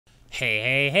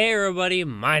Hey everybody,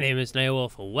 my name is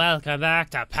NightWolf. Welcome back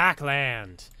to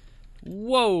Pac-Land.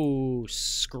 Whoa,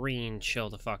 screen, chill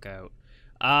the fuck out.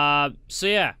 So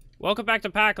yeah, welcome back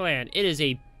to Pac-Land. It is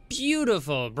a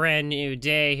beautiful brand new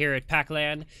day here at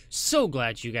Pac-Land. So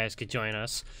glad you guys could join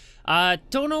us.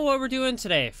 Don't know what we're doing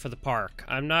today for the park.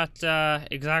 I'm not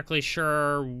exactly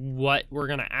sure what we're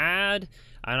gonna add.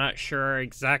 I'm not sure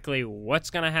exactly what's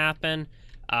gonna happen.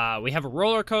 We have a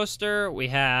roller coaster, we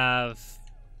have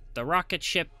the rocket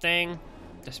ship thing,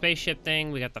 the spaceship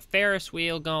thing, we got the Ferris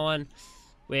wheel going,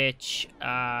 which,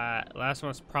 last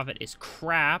month's profit is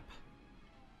crap.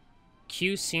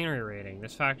 Q scenery rating.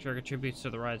 This factor contributes to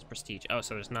the ride's prestige. Oh,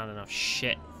 so there's not enough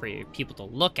shit for you people to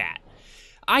look at.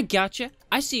 I gotcha.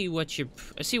 I see what you're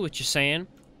saying.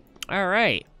 All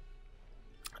right.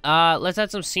 Let's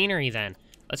add some scenery then.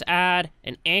 Let's add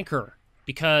an anchor,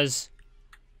 because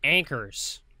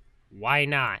anchors. Why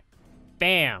not?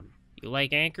 Bam. You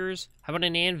like anchors? How about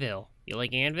an anvil? You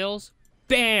like anvils?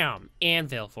 Bam!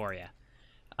 Anvil for you.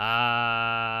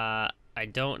 I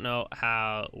don't know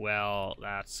how well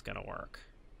that's gonna work.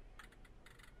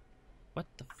 What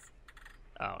the f—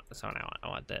 oh, that's not what I want. I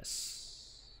want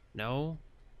this. No?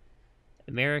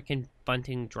 American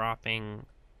bunting dropping.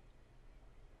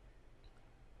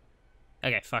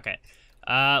 Okay, fuck it.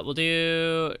 We'll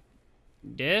do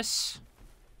this,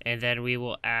 and then we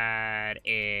will add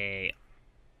a—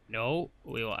 no,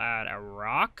 we will add a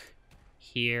rock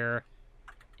here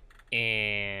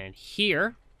and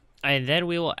here. And then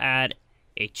we will add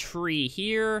a tree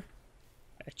here,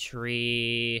 a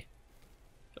tree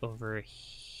over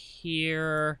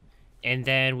here, and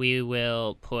then we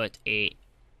will put a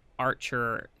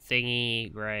archer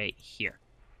thingy right here.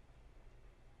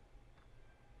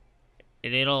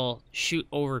 And it'll shoot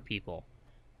over people.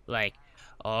 Like,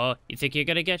 oh, you think you're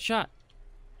gonna get shot?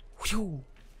 Whew.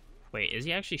 Wait, is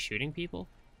he actually shooting people?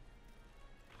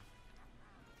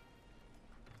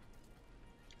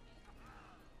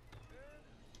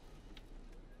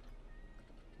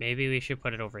 Maybe we should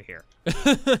put it over here.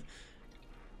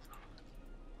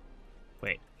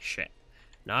 Wait, shit.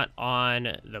 Not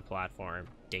on the platform,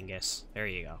 dingus. There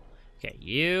you go. Okay,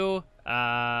 you,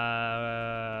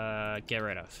 get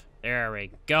rid of. There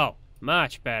we go.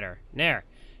 Much better. There.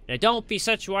 Now don't be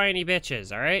such whiny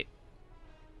bitches, alright?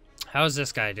 How's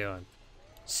this guy doing?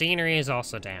 Scenery is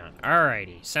also down.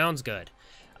 Alrighty, sounds good.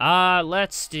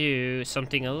 Let's do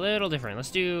something a little different.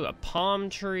 Let's do a palm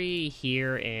tree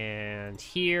here and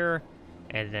here.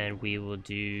 And then we will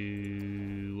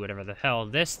do whatever the hell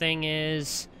this thing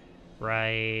is.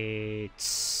 Right.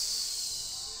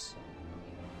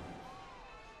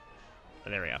 Oh,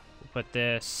 there we go. We'll put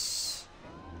this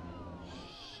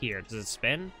here. Does it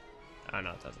spin? Oh, no,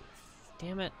 it doesn't.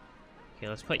 Damn it. Okay,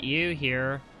 let's put you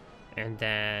here. And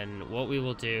then what we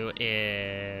will do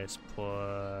is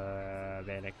put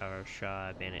bandit cover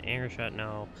shot, bandit anchor shot,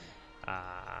 no.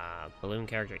 Balloon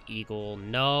character eagle,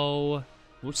 no.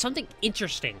 Something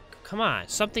interesting. Come on,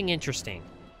 something interesting.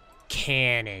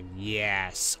 Cannon,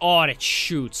 yes. Oh, and it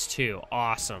shoots too.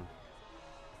 Awesome.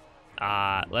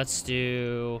 Let's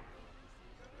do.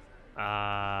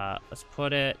 Let's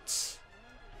put it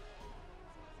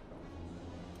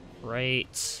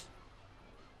right.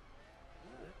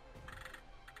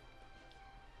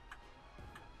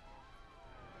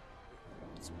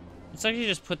 Let's actually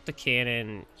just put the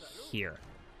cannon here.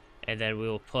 And then we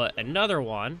will put another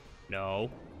one. No.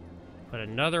 Put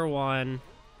another one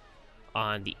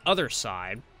on the other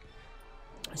side.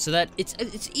 So that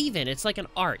it's even. It's like an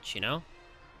arch, you know?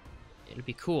 It'll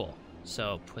be cool.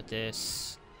 So put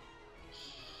this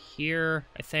here,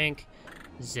 I think.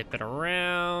 Zip it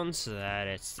around so that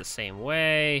it's the same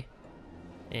way.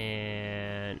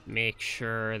 And make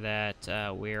sure that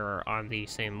we're on the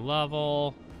same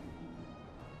level.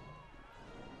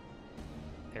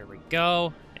 There we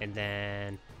go, and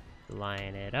then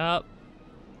line it up,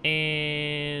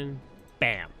 and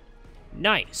bam.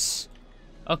 Nice.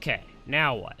 Okay,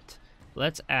 now what?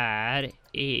 Let's add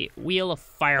a wheel of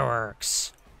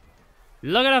fireworks.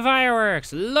 Look at the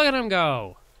fireworks! Look at them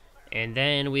go! And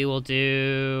then we will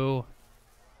do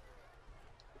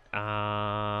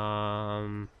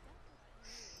a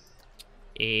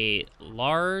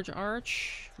large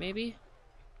arch, maybe?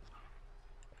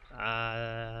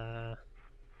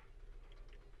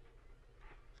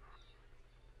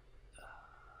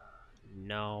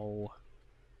 No.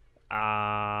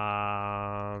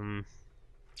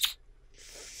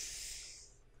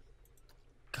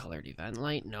 Colored event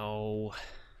light? No.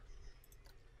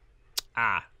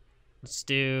 Let's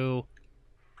do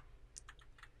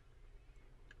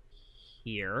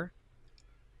here.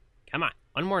 Come on,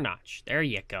 one more notch. There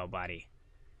you go, buddy.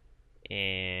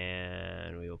 And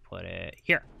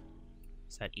Here.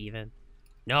 Is that even?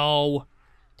 No.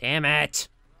 Damn it.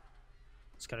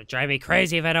 It's gonna drive me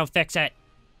crazy if I don't fix it.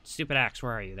 Stupid axe,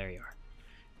 where are you? There you are.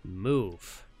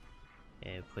 Move.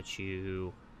 And put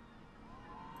you...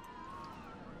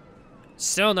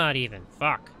 Still not even.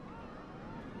 Fuck.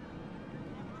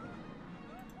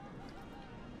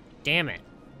 Damn it.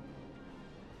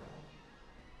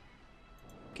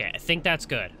 Okay, I think that's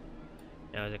good.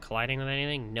 Now, is it colliding with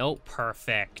anything? Nope.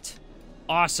 Perfect.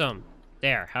 Awesome.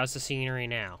 There. How's the scenery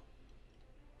now?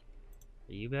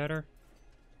 Are you better?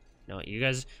 No, you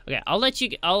guys... Okay, I'll let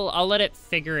you... I'll let it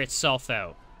figure itself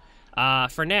out.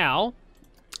 For now,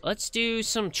 let's do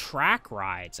some track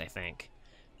rides, I think.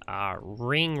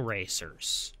 Ring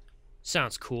racers.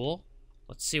 Sounds cool.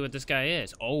 Let's see what this guy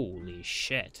is. Holy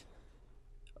shit.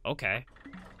 Okay.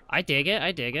 I dig it,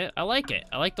 I dig it. I like it.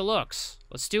 I like the looks.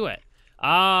 Let's do it.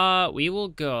 We will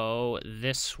go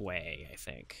this way, I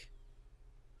think.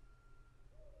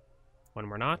 One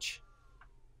more notch.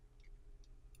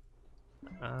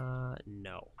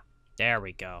 No. There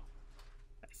we go.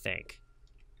 I think.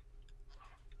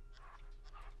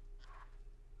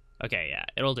 Okay, yeah,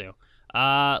 it'll do.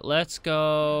 Let's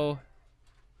go...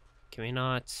 Can we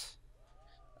not...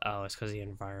 Oh, it's because of the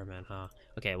environment, huh?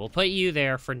 Okay, we'll put you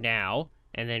there for now,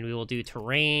 and then we will do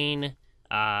terrain,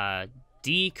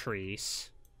 decrease,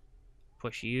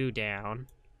 push you down,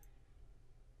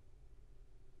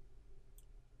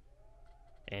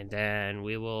 and then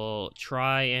we will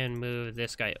try and move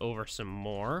this guy over some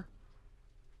more.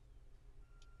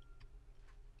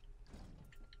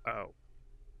 Oh.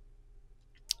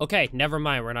 Okay, never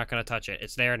mind, we're not gonna touch it.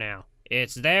 It's there now.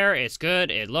 It's there, it's good,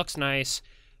 it looks nice.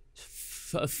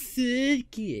 Fuck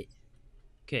it.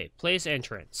 Okay, place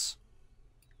entrance.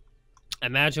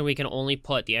 Imagine we can only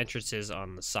put the entrances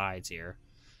on the sides here.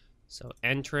 So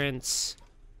entrance,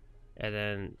 and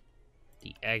then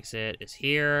the exit is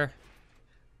here,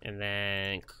 and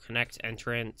then connect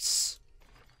entrance.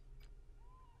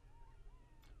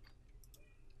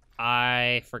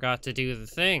 I forgot to do the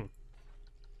thing.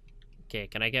 Okay,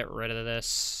 can I get rid of this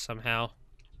somehow?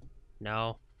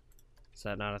 No? Is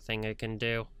that not a thing I can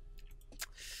do?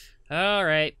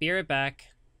 Alright, be right back.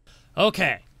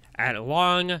 Okay, at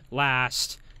long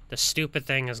last, the stupid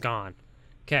thing is gone.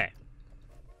 Okay.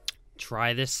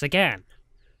 Try this again.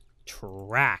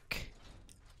 Track.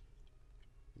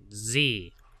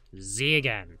 Z. Z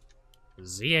again.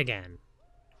 Z again.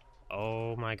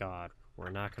 Oh my god.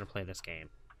 We're not gonna play this game.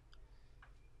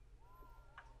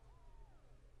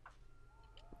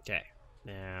 Okay.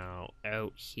 Now,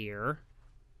 out here.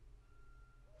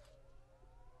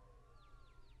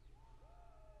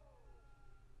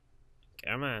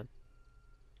 Come on.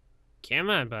 Come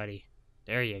on, buddy.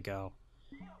 There you go.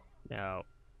 Now.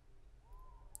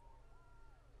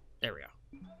 There we go.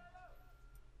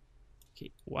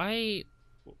 Okay, why?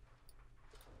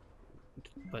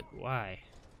 But why?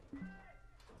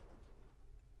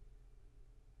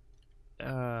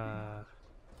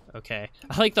 Okay.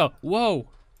 I like the, whoa!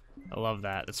 I love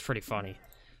that. That's pretty funny.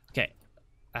 Okay.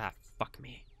 Ah, fuck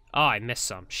me. Oh, I missed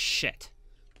some. Shit.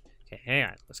 Okay, hang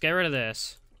on. Let's get rid of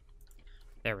this.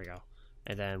 There we go.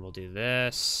 And then we'll do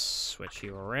this. Switch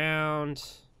you around.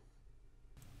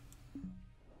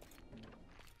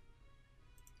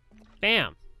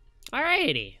 Bam.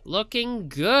 Alrighty. Looking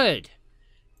good.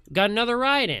 Got another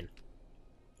ride in.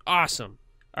 Awesome.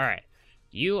 Alright.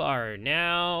 You are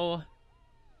now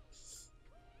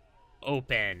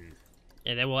open.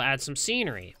 And then we'll add some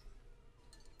scenery.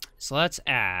 So let's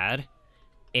add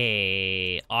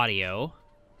a audio.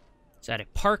 Let's add a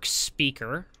park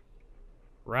speaker.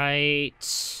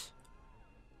 Right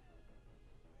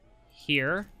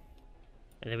here.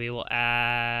 And then we will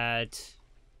add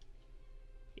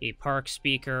a park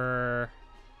speaker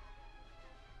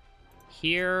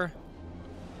here.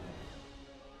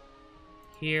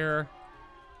 Here.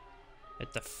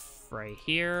 At the right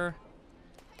here.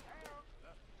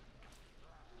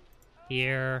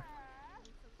 Here.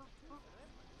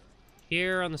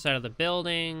 Here on the side of the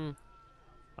building.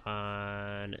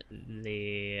 On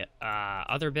the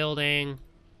other building.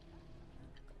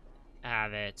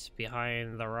 Have it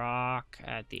behind the rock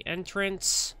at the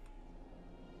entrance.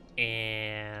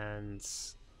 And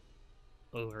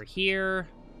over here.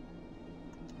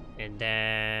 And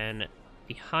then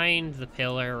behind the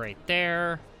pillar right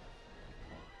there.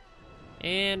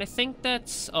 And I think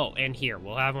that's... Oh, and here.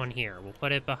 We'll have one here. We'll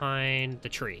put it behind the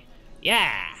tree.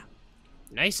 Yeah!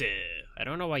 Nice. I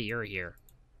don't know why you're here.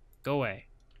 Go away.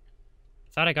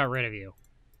 Thought I got rid of you.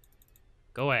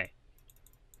 Go away.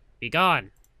 Be gone.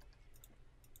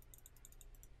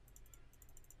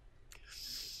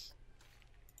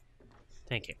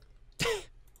 Thank you.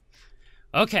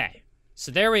 Okay,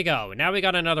 so there we go. Now we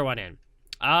got another one in.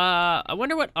 I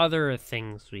wonder what other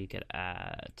things we could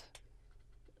add.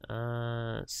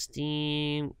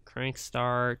 Steam, crank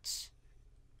start,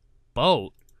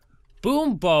 boat,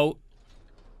 boom boat.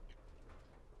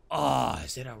 Oh,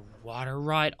 is it a water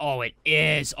ride? Oh, it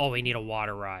is. Oh, we need a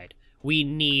water ride. We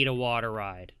need a water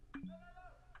ride.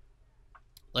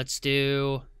 Let's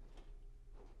do...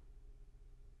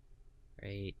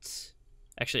 Right.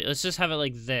 Actually, let's just have it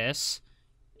like this.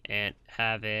 And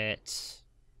have it...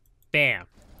 Bam.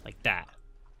 Like that.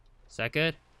 Is that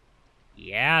good?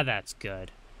 Yeah, that's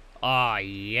good. Oh,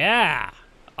 yeah.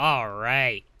 All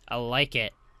right. I like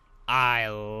it. I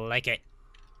like it.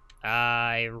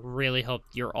 I really hope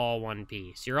you're all one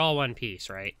piece. You're all one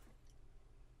piece, right?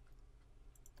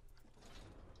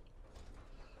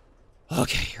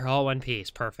 Okay, you're all one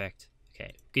piece. Perfect.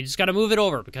 Okay, you just gotta move it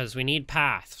over because we need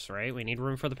paths, right? We need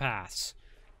room for the paths.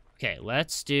 Okay,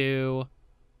 let's do...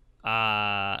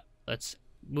 let's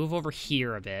move over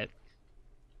here a bit.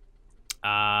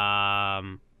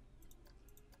 Can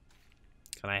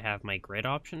I have my grid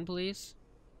option, please?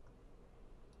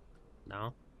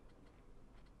 No?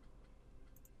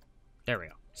 There we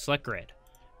go. Select grid.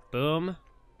 Boom. It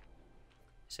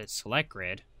said select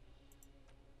grid.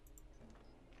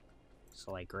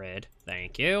 Select grid.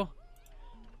 Thank you.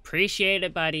 Appreciate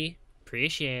it, buddy.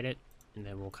 Appreciate it. And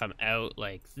then we'll come out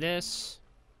like this.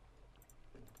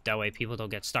 That way people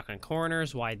don't get stuck on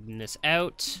corners. Widen this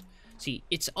out. See,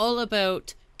 it's all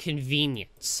about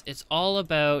convenience. It's all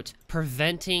about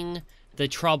preventing the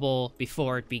trouble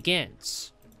before it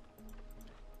begins.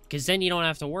 Because then you don't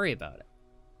have to worry about it.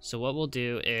 So what we'll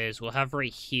do is we'll have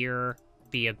right here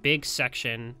be a big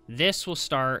section. This will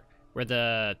start where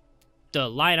the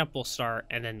lineup will start,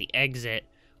 and then the exit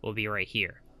will be right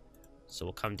here. So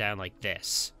we'll come down like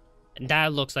this. And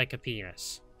that looks like a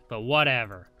penis. But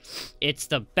whatever. It's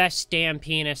the best damn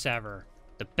penis ever.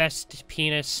 The best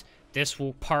penis this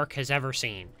park has ever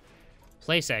seen.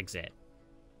 Place exit.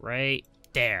 Right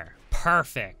there.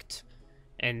 Perfect.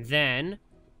 And then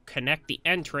connect the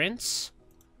entrance.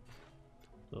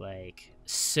 Like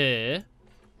so.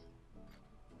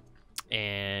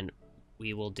 And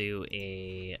we will do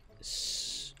a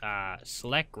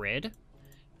select grid.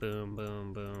 Boom,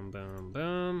 boom, boom, boom,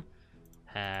 boom.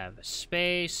 Have a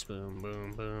space. Boom,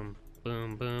 boom, boom,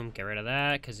 boom, boom. Get rid of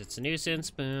that because it's a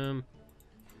nuisance. Boom.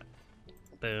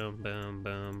 Boom, boom,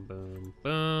 boom, boom,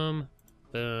 boom,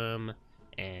 boom.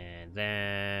 And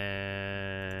then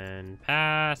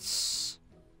pass.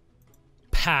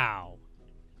 Pow.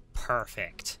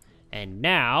 Perfect. And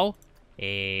now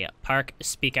a park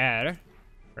speaker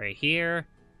right here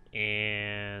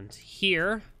and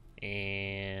here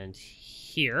and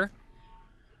here.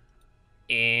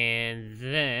 And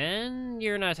then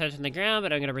you're not touching the ground,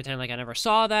 but I'm gonna pretend like I never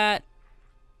saw that.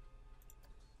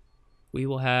 We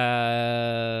will have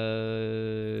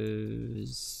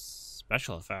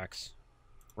special effects.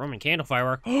 Roman candle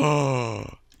firework. Oh,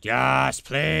 yes,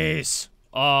 please.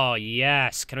 Oh,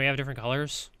 yes. Can we have different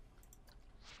colors?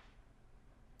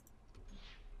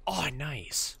 Oh,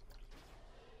 nice.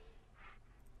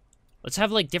 Let's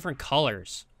have, like, different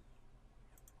colors.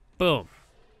 Boom.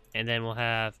 And then we'll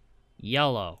have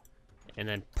yellow. And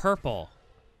then purple.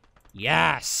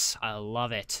 Yes! I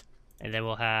love it. And then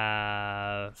we'll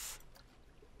have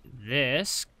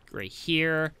this right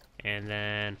here. And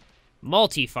then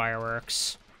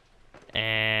multi-fireworks.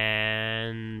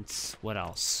 And what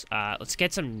else? Let's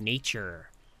get some nature.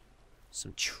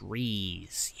 Some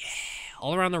trees. Yeah.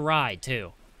 All around the ride,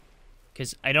 too.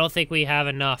 Because I don't think we have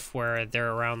enough where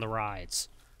they're around the rides.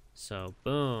 So,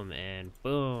 boom and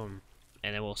boom.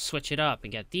 And then we'll switch it up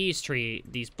and get these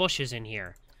bushes in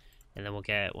here. And then we'll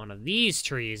get one of these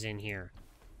trees in here.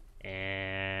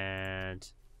 And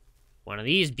one of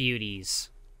these beauties.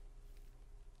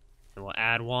 And we'll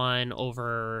add one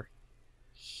over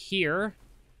here.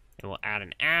 And we'll add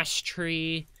an ash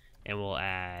tree. And we'll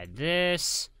add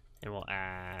this. And we'll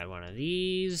add one of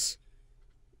these.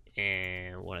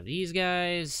 And one of these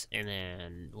guys. And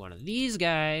then one of these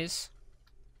guys.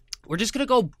 We're just going to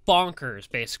go bonkers,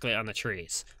 basically, on the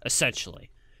trees.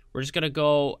 Essentially. We're just going to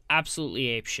go absolutely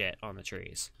apeshit on the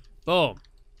trees. Boom.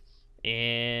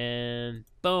 And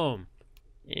boom.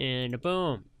 And a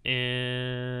boom.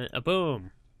 And a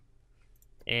boom.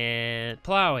 And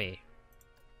plowy.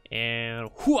 And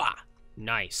whooah!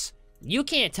 Nice. You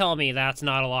can't tell me that's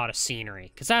not a lot of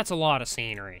scenery, because that's a lot of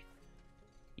scenery.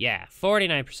 Yeah,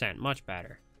 49%, much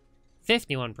better.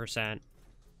 51%.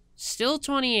 Still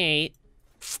 28.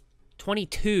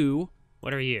 22.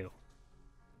 What are you?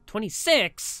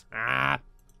 26? Ah,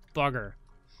 bugger.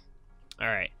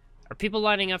 Alright. Are people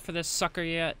lining up for this sucker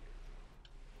yet?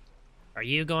 Are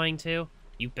you going to?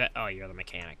 You bet. Oh, you're the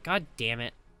mechanic. God damn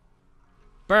it.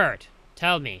 Bird,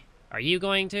 tell me. Are you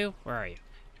going to? Where are you?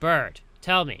 Bird,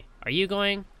 tell me. Are you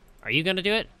going? Are you gonna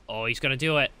do it? Oh, he's gonna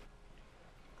do it.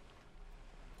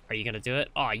 Are you gonna do it?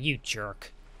 Oh, you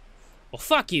jerk. Well,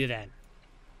 fuck you then.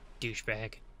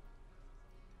 Douchebag.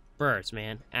 Birds,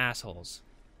 man. Assholes.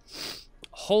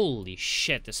 Holy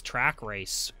shit, this track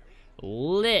race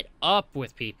lit up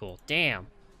with people. Damn.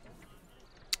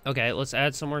 Okay, let's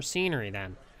add some more scenery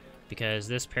then. Because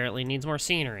this apparently needs more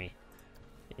scenery.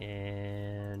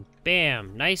 And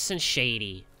bam, nice and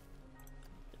shady.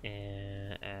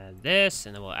 And add this,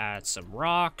 and then we'll add some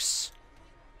rocks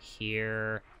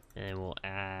here. And then we'll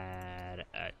add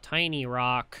a tiny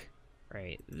rock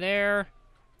right there.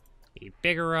 A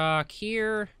bigger rock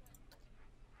here.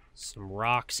 Some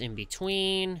rocks in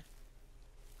between.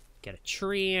 Get a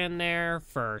tree in there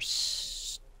for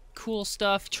cool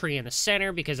stuff. Tree in the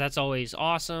center because that's always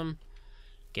awesome.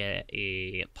 Get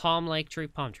a palm tree,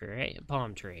 right?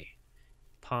 Palm tree.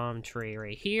 Palm tree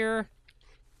right here.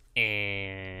 And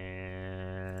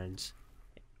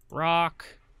rock.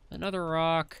 Another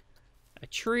rock. A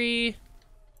tree.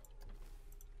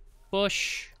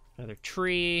 Bush. Another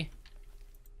tree.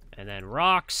 And then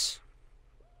rocks.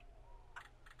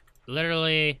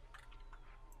 Literally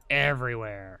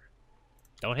everywhere.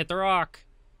 Don't hit the rock.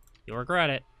 You'll regret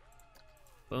it.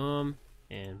 Boom.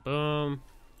 And boom.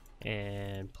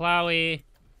 And plowy.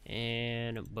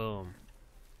 And boom.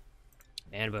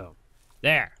 And boom.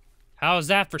 There. How's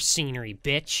that for scenery,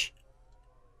 bitch?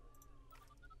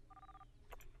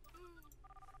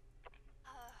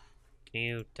 Can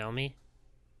you tell me?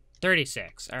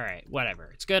 36. Alright,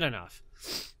 whatever. It's good enough.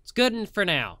 It's good for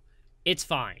now. It's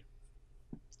fine.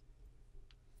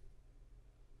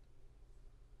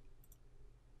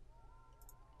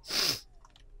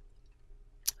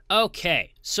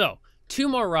 Okay, so 2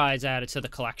 more rides added to the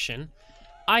collection.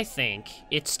 I think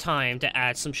it's time to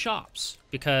add some shops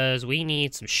because we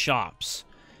need some shops.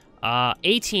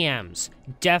 ATMs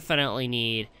definitely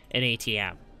need an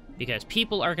ATM because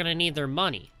people are gonna need their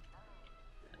money.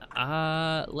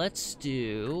 Let's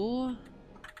do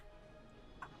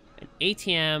an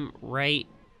ATM right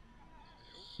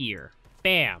here.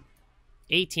 Bam.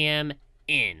 ATM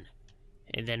in.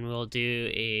 And then we'll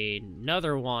do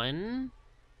another one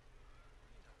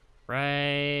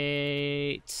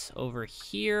right over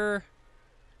here,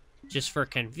 just for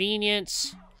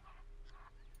convenience.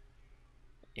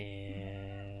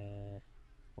 And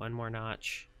one more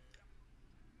notch.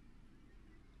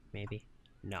 Maybe.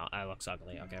 No, that looks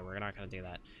ugly. Okay, we're not gonna do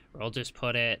that. We'll just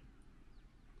put it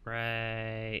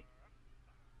right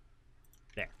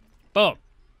there. Boom.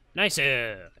 Nice.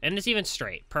 And it's even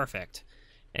straight. Perfect.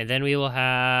 And then we will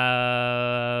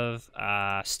have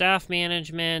staff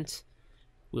management.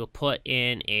 We'll put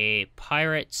in a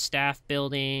pirate staff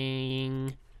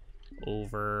building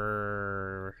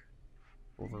over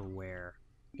where?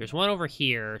 There's one over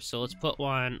here, so let's put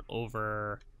one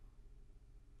over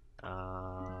let's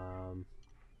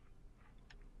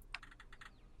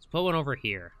put one over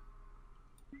here.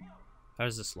 How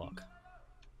does this look?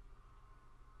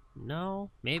 No,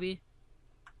 maybe?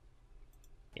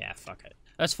 Yeah, fuck it.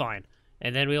 That's fine.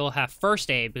 And then we will have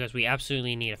first aid because we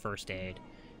absolutely need a first aid.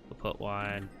 We'll put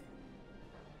one.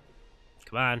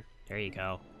 Come on. There you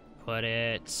go. Put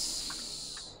it...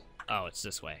 Oh, it's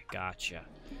this way. Gotcha.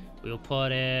 We'll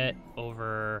put it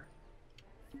over...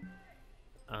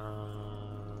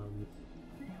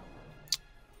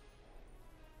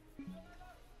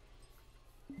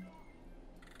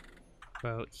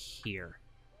 About here.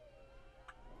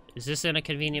 Is this in a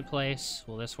convenient place?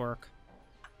 Will this work?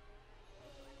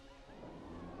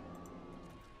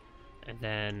 And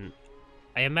then...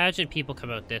 I imagine people come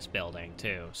out this building,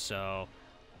 too, so...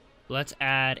 Let's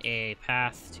add a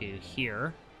path to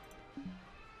here.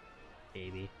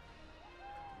 Maybe.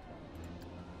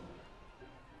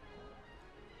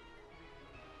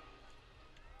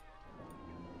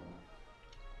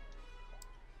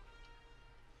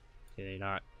 Do they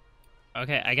not?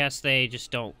 Okay, I guess they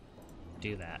just don't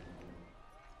do that.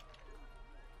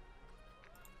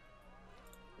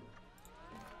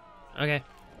 Okay,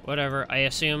 whatever. I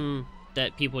assume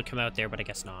that people would come out there, but I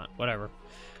guess not. Whatever.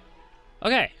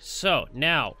 Okay, so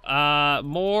now,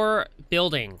 more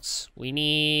buildings. We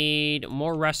need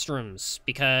more restrooms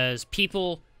because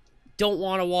people don't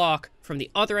want to walk from the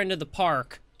other end of the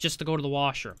park just to go to the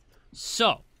washroom.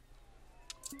 So,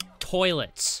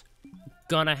 toilets.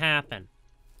 Gonna happen.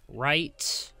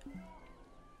 Right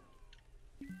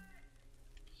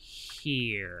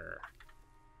here.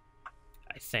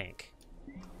 I think.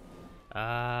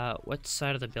 What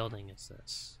side of the building is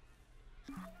this?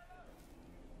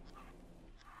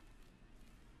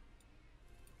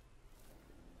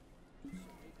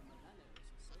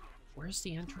 Where's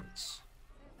the entrance?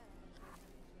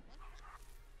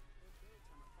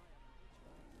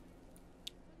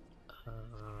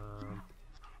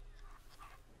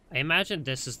 I imagine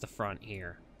this is the front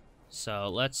here. So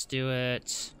let's do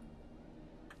it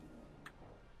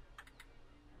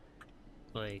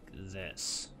like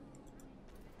this,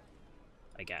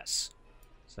 I guess.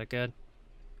 Is that good?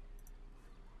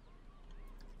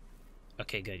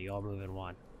 Okay, good. You all move in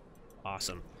one.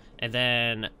 Awesome. And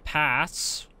then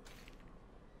paths.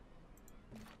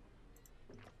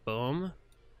 Boom.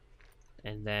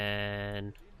 And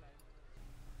then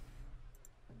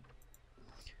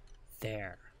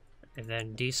there. And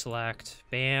then deselect.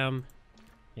 Bam.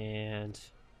 And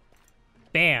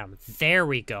bam. There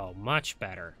we go. Much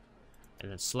better.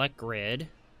 And then select grid.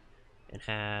 And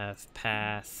have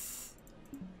path.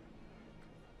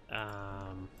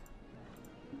 I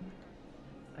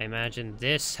imagine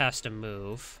this has to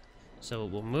move. So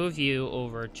we'll move you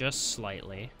over just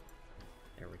slightly.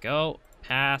 There we go.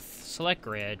 Path. Select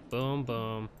grid. Boom,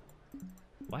 boom.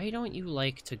 Why don't you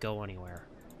like to go anywhere,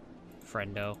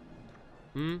 friendo?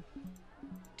 Hmm?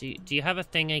 Do you have a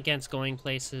thing against going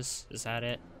places? Is that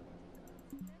it?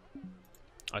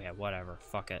 Okay, whatever.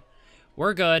 Fuck it.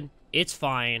 We're good. It's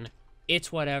fine.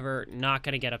 It's whatever. Not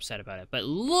gonna get upset about it. But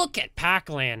look at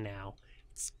Pac-Land now.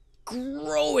 It's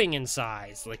growing in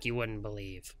size like you wouldn't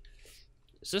believe.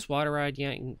 Is this water ride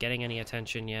getting any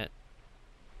attention yet?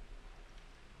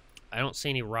 I don't see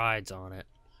any rides on it.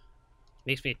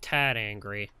 Makes me a tad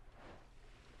angry.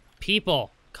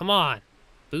 People, come on.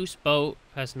 Boost boat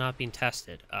has not been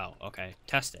tested. Oh, okay.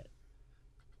 Test it.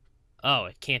 Oh,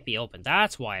 it can't be opened.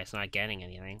 That's why it's not getting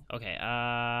anything. Okay,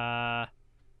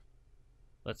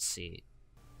 let's see.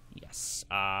 Yes.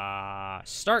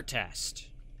 Start test.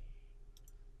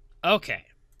 Okay.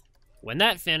 When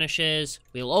that finishes,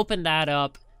 we'll open that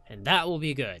up, and that will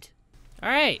be good.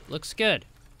 Alright, looks good.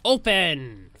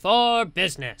 Open for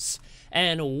business.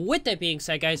 And with that being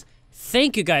said, guys,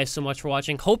 thank you guys so much for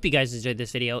watching. Hope you guys enjoyed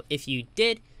this video. If you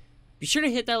did, be sure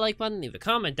to hit that like button, leave a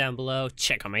comment down below,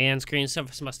 check out my end screen, some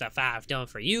stuff I've done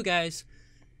for you guys,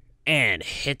 and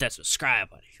hit that subscribe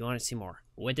button if you want to see more.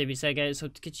 With that being said, guys,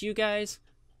 hope to catch you guys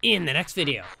in the next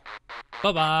video.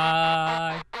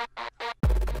 Bye-bye.